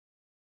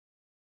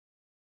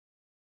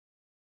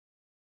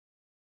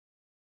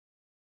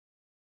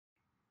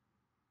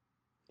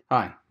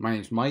Hi, my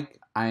name is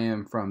Mike. I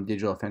am from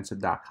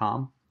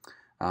digitaloffensive.com,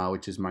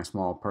 which is my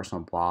small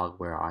personal blog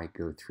where I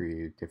go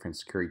through different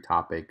security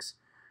topics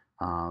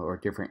or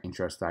different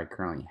interests that I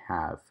currently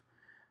have.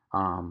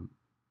 Um,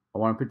 I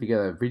want to put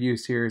together a video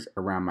series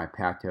around my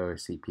path to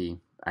OSCP.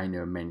 I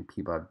know many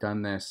people have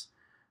done this.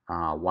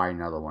 Why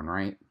another one,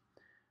 right?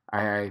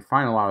 I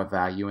find a lot of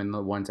value in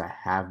the ones I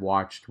have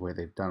watched where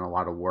they've done a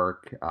lot of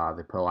work.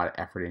 They put a lot of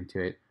effort into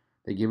it.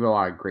 They give a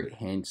lot of great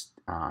hints,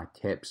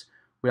 tips,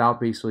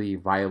 without basically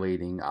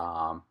violating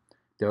the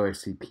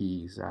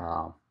OSCP's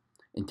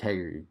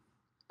integrity.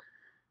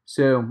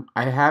 So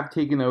I have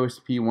taken the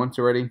OSCP once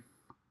already.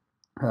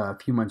 A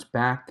few months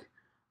back,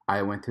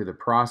 I went through the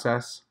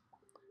process.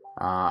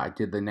 I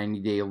did the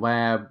 90-day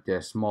lab, did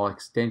a small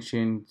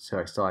extension, so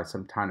I still had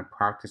some time to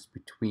practice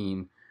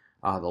between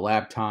the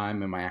lab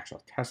time and my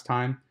actual test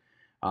time.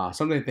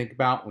 Something to think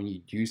about when you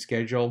do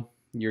schedule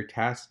your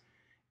test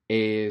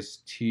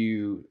is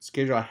to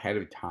schedule ahead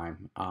of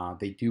time.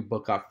 They do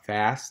book up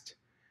fast,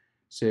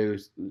 so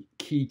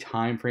key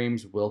time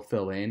frames will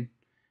fill in,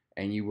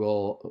 and you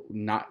will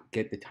not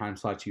get the time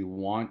slots you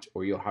want,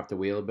 or you'll have to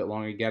wait a little bit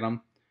longer to get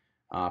them.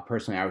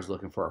 Personally, I was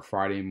looking for a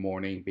Friday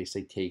morning,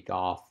 basically take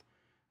off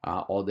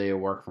all day of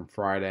work from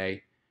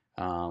Friday,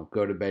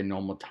 go to bed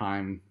normal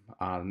time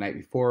the night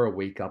before,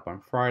 wake up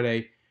on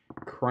Friday,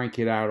 crank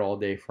it out all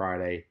day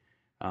Friday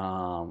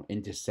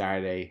into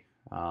Saturday,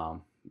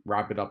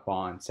 wrap it up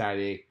on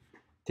Saturday,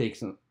 take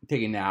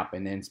a nap,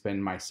 and then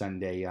spend my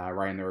Sunday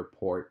writing the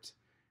report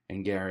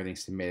and get everything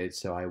submitted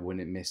so I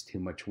wouldn't miss too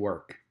much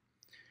work.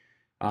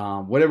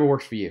 Whatever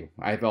works for you.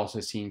 I've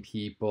also seen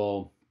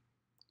people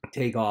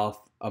take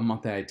off a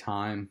month at a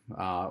time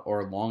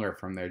or longer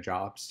from their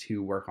jobs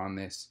to work on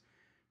this.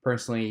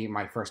 Personally,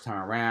 my first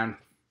time around,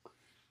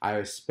 I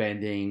was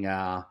spending,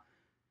 I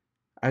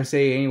would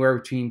say, anywhere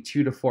between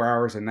 2 to 4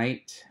 hours a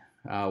night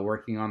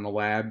working on the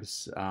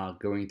labs,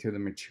 going through the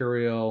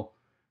material,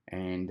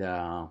 and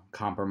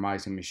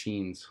compromising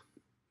machines.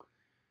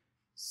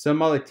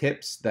 Some other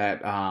tips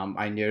that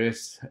I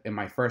noticed in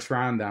my first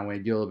round that I'm going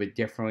to do a little bit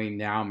differently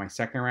now in my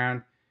second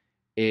round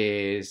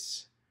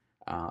is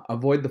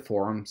avoid the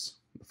forums.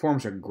 The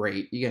forums are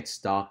great. You get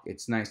stuck.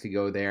 It's nice to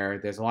go there.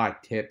 There's a lot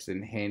of tips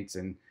and hints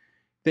and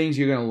things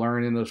you're going to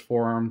learn in those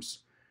forums.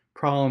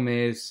 Problem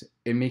is,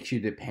 it makes you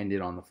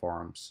dependent on the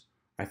forums.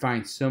 I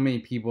find so many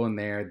people in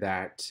there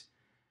that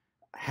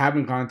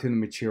haven't gone through the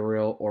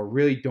material or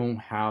really don't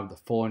have the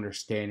full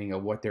understanding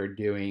of what they're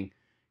doing,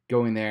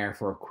 going there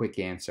for a quick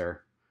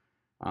answer.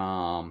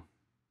 Now,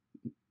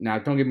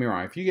 don't get me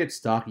wrong. If you get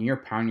stuck and you're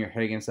pounding your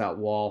head against that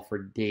wall for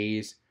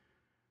days,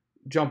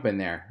 jump in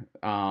there.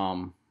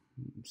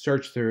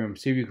 Search through them.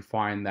 See if you can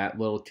find that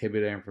little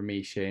tidbit of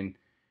information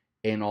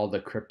in all the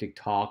cryptic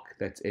talk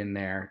that's in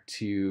there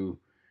to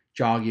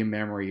jog your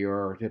memory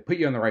or to put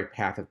you on the right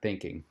path of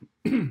thinking.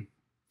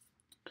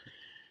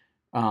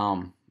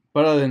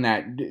 But other than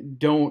that,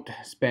 don't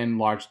spend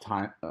large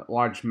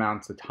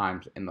amounts of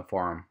time in the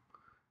forum.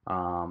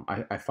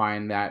 I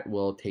find that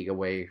will take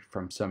away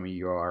from some of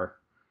your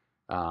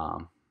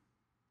some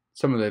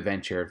of the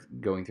adventure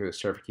of going through the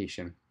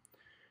certification.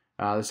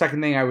 The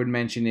second thing I would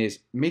mention is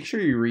make sure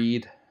you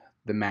read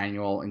the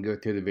manual and go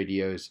through the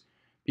videos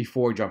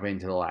before jumping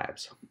into the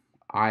labs.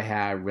 I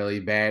have really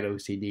bad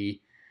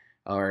OCD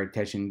or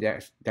attention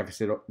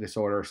deficit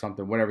disorder or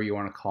something, whatever you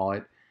want to call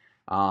it.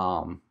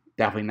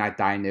 Definitely not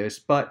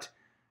diagnosed, but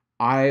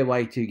I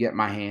like to get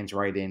my hands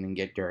right in and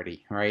get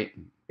dirty, right?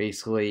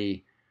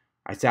 Basically,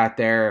 I sat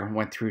there and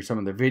went through some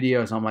of the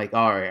videos. I'm like,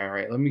 all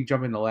right, let me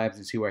jump into labs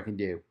and see what I can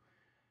do.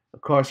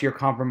 Of course, you're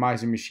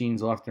compromising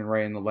machines left and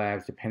right in the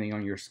labs, depending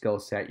on your skill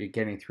set. You're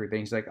getting through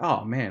things like,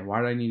 oh man,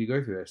 why do I need to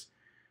go through this?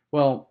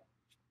 Well,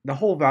 the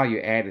whole value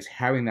add is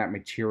having that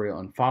material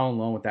and following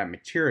along with that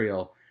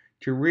material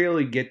to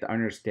really get the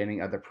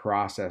understanding of the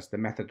process, the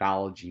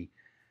methodology.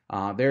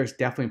 There's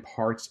definitely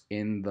parts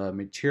in the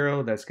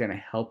material that's going to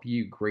help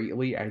you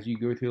greatly as you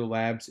go through the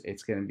labs.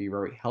 It's going to be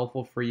very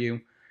helpful for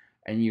you,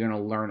 and you're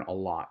going to learn a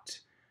lot.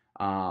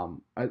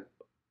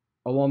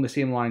 Along the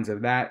same lines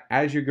of that,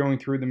 as you're going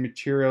through the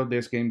material,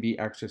 there's going to be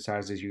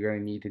exercises you're going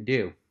to need to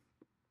do.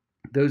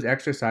 Those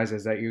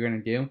exercises that you're going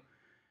to do,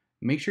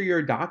 make sure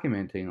you're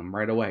documenting them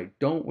right away.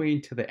 Don't wait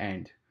until the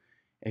end.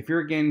 If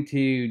you're getting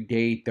to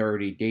day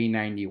 30, day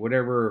 90,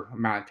 whatever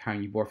amount of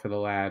time you bought for the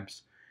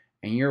labs,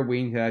 and you're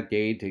waiting to that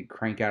day to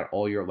crank out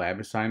all your lab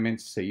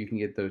assignments so you can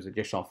get those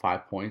additional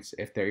 5 points,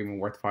 if they're even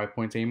worth 5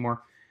 points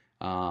anymore,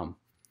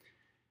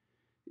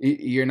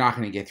 you're not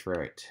going to get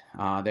through it.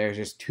 There's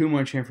just too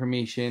much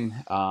information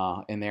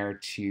in there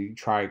to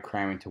try to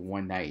cram into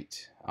one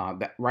night.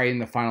 Writing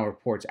the final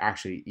report's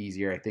actually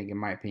easier, I think, in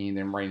my opinion,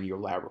 than writing your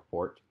lab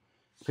report.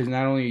 Because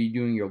not only are you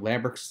doing your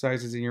lab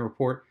exercises in your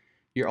report,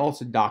 you're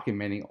also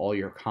documenting all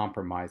your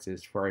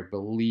compromises for, I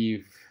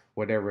believe,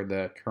 whatever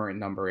the current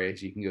number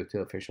is. You can go to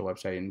the official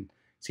website and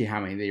see how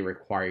many they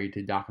require you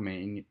to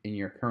document in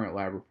your current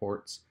lab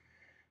reports.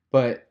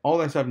 But all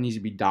that stuff needs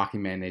to be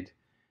documented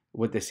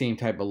with the same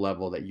type of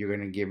level that you're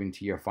going to give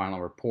into your final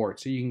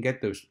report so you can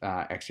get those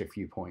extra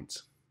few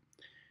points.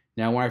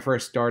 Now, when I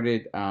first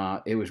started,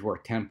 it was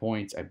worth 10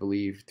 points. I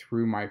believe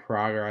through my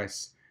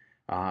progress,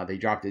 they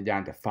dropped it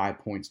down to 5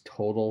 points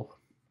total,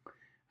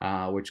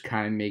 which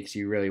kind of makes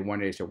you really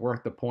wonder, is it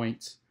worth the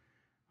points?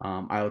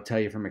 I will tell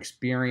you from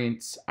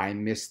experience, I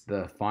missed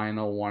the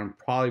final one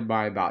probably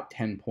by about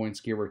 10 points,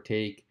 give or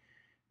take,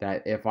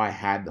 that if I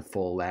had the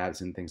full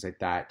labs and things like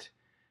that,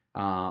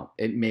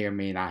 it may or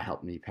may not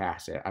help me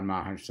pass it. I'm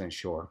not 100%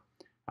 sure.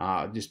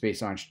 Just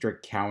based on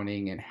strict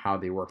counting and how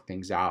they work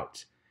things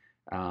out,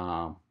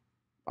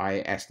 I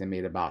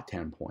estimate about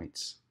 10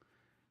 points.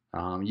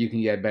 You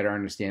can get a better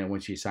understanding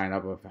once you sign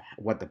up of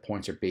what the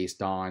points are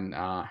based on,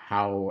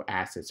 how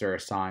assets are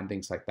assigned,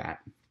 things like that.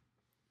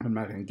 I'm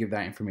not going to give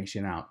that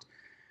information out.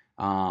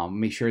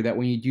 Make sure that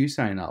when you do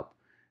sign up,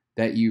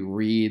 that you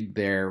read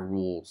their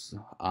rules.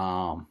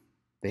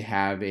 They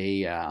have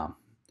a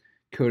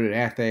code of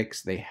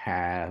ethics. They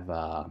have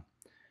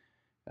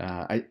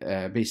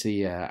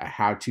basically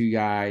how-to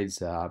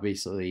guides.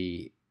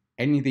 Basically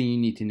anything you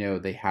need to know,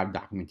 they have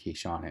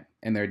documentation on it,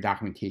 and their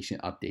documentation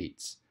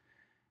updates.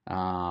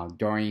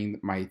 During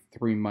my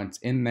 3 months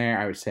in there,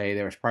 I would say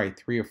there was probably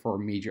 3 or 4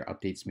 major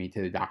updates made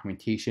to the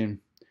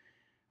documentation.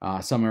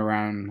 Some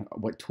around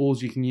what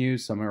tools you can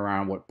use, some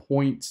around what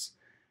points,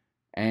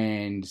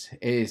 and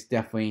it is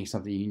definitely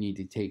something you need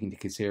to take into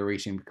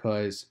consideration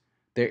because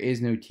there is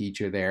no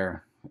teacher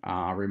there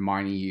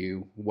reminding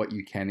you what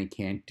you can and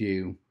can't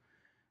do.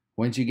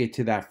 Once you get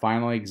to that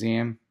final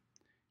exam,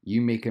 you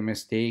make a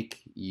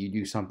mistake, you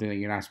do something that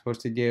you're not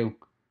supposed to do,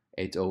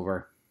 it's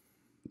over.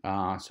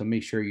 So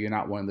make sure you're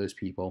not one of those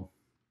people.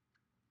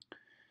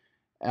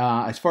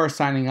 As far as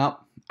signing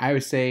up, I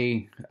would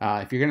say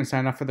if you're going to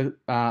sign up for the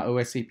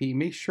OSCP,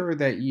 make sure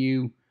that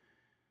you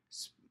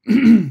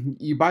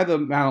you buy the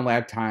amount of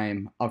lab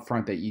time up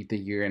front that you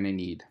think you're going to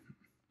need.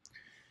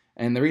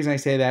 And the reason I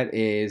say that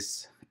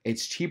is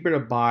it's cheaper to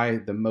buy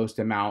the most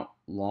amount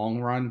long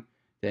run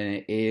than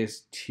it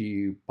is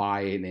to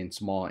buy it in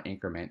smaller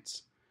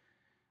increments.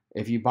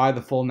 If you buy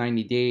the full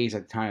 90 days,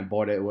 at the time I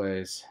bought it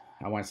was,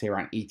 I want to say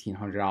around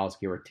 $1,800,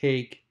 give or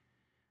take.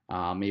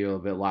 Maybe a little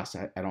bit less.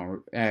 I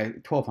don't.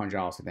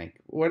 $1,200, I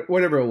think.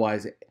 Whatever it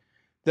was,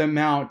 the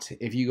amount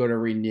if you go to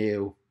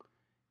renew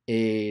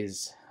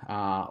is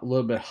a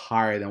little bit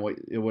higher than what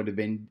it would have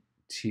been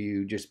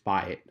to just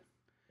buy it.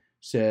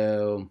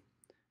 So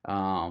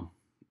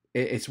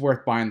it's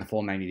worth buying the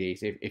full 90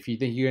 days. If you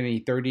think you're gonna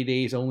need 30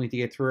 days only to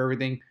get through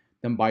everything,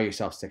 then buy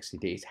yourself 60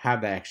 days.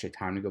 Have that extra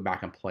time to go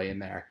back and play in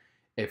there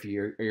if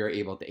you're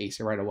able to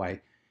ace it right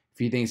away. If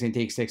you think it's gonna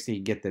take 60,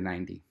 get the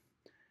 90.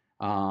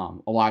 A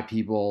lot of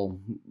people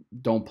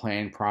don't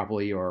plan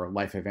properly, or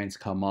life events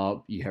come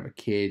up. You have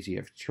kids, you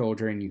have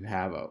children, you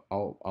have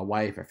a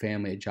wife, a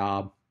family, a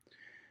job.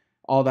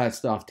 All that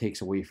stuff takes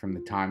away from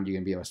the time you're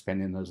going to be able to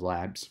spend in those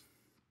labs.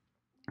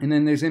 And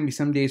then there's going to be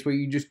some days where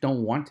you just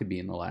don't want to be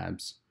in the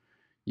labs.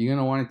 You're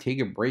going to want to take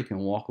a break and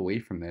walk away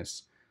from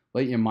this.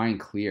 Let your mind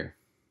clear.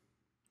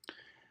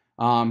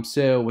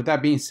 So with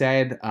that being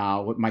said,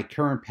 with my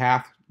current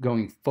path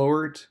going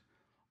forward,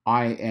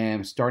 I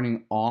am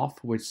starting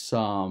off with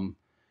some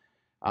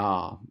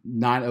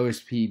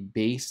non-OSP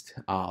based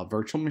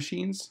virtual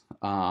machines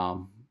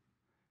found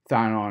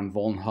on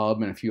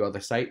Vuln and a few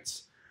other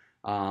sites.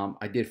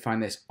 I did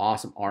find this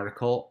awesome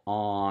article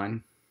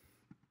on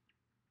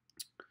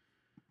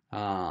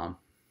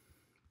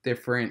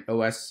different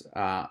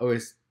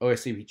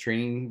OSCP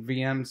training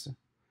VMs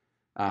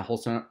that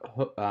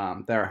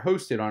are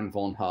hosted on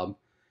Vuln,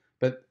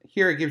 but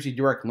here it gives you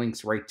direct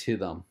links right to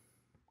them.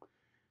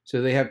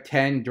 So they have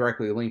 10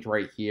 directly linked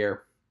right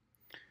here.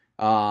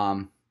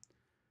 The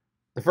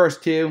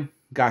first 2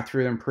 got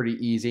through them pretty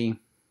easy.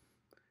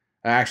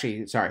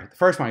 Actually, sorry, the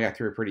first one I got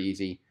through pretty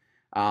easy.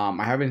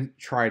 I haven't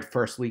tried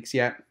First Leaks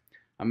yet.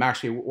 I'm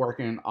actually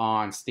working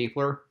on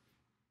Stapler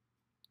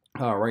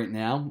right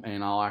now,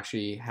 and I'll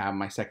actually have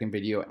my second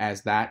video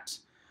as that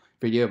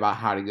video about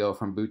how to go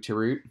from boot to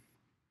root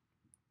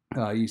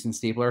using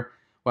Stapler.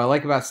 What I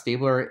like about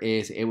Stapler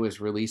is it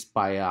was released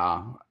by,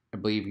 I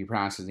believe you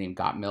pronounce his name,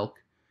 Got Milk.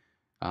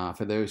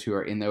 For those who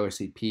are in the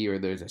OSCP or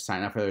those that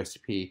sign up for the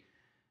OSCP,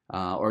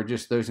 or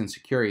just those in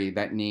security,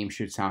 that name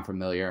should sound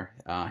familiar.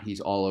 He's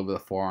all over the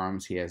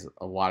forums. He has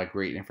a lot of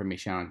great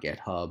information on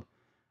GitHub.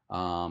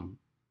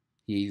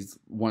 He's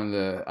one of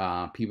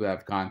the people that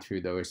have gone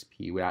through the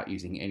OSCP without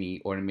using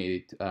any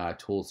automated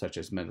tools such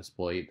as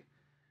Metasploit.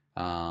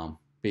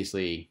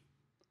 Basically,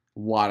 a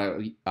lot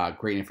of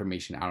great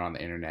information out on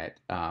the internet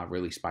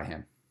released by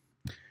him.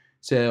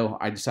 So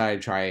I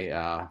decided to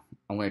try,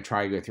 I'm going to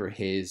try to go through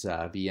his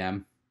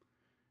VM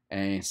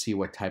and see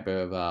what type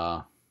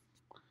of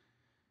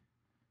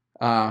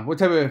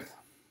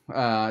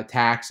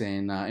attacks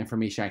and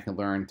information I can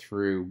learn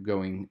through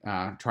going,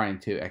 trying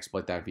to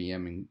exploit that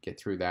VM and get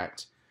through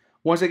that.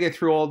 Once I get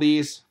through all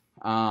these,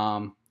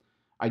 I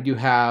do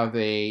have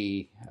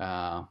a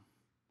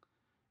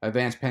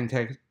advanced pen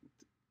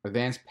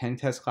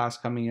test class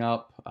coming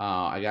up.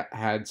 I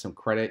had some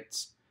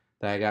credits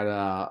that I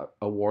got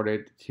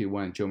awarded to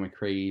one of Joe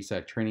McCrae's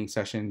training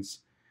sessions.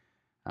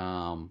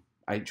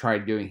 I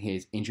tried doing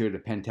his intro to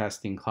pen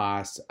testing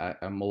class.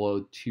 I'm a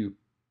little too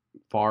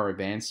far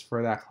advanced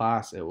for that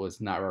class. It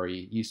was not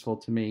very useful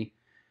to me.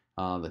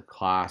 The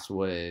class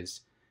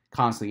was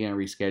constantly getting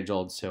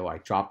rescheduled, so I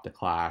dropped the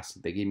class.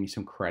 They gave me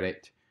some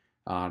credit,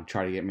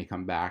 try to get me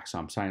come back. So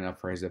I'm signing up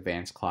for his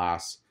advanced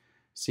class.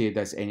 See if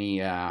that's any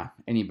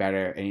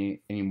better,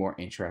 any more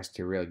interest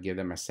to really give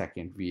them a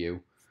second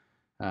view,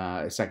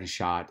 a second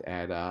shot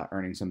at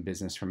earning some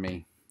business from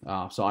me.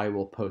 So I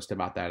will post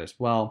about that as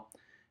well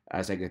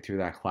as I go through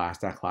that class.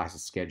 That class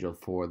is scheduled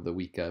for the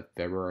week of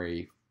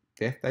February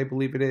 5th, I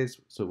believe it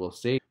is. So we'll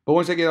see. But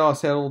once I get all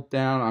settled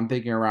down, I'm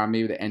thinking around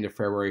maybe the end of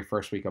February,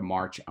 first week of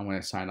March, I'm going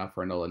to sign up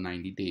for another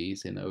 90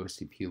 days in the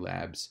OSCP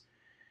labs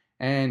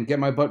and get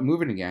my butt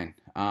moving again.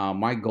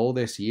 My goal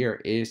this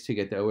year is to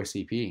get the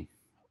OSCP.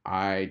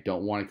 I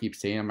don't want to keep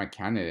saying I'm a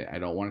candidate. I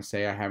don't want to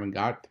say I haven't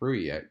got through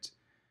yet.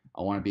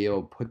 I want to be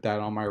able to put that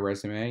on my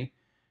resume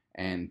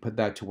and put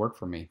that to work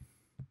for me.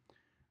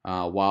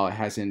 While it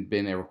hasn't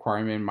been a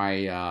requirement in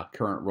my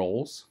current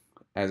roles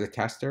as a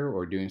tester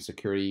or doing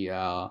security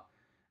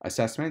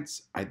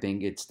assessments, I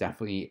think it's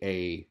definitely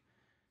a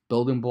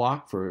building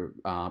block for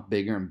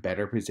bigger and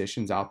better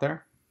positions out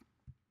there.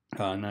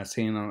 Not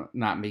saying I'm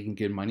not making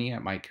good money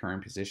at my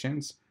current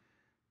positions,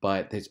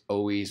 but there's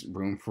always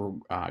room for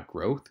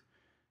growth.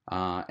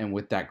 And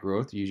with that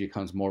growth usually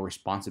comes more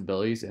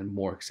responsibilities and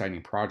more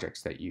exciting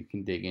projects that you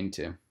can dig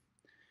into.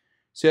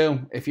 So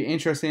if you're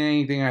interested in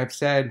anything I've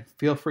said,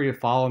 feel free to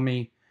follow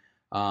me.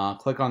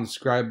 Click on the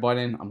subscribe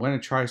button. I'm going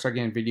to try to start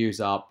getting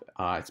videos up.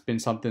 It's been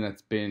something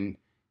that's been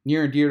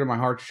near and dear to my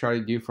heart to try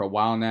to do for a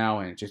while now,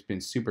 and it's just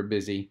been super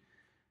busy.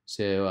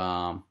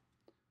 So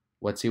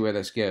let's see where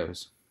this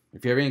goes.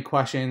 If you have any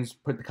questions,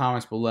 put the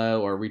comments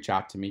below or reach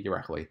out to me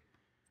directly.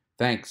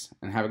 Thanks,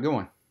 and have a good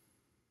one.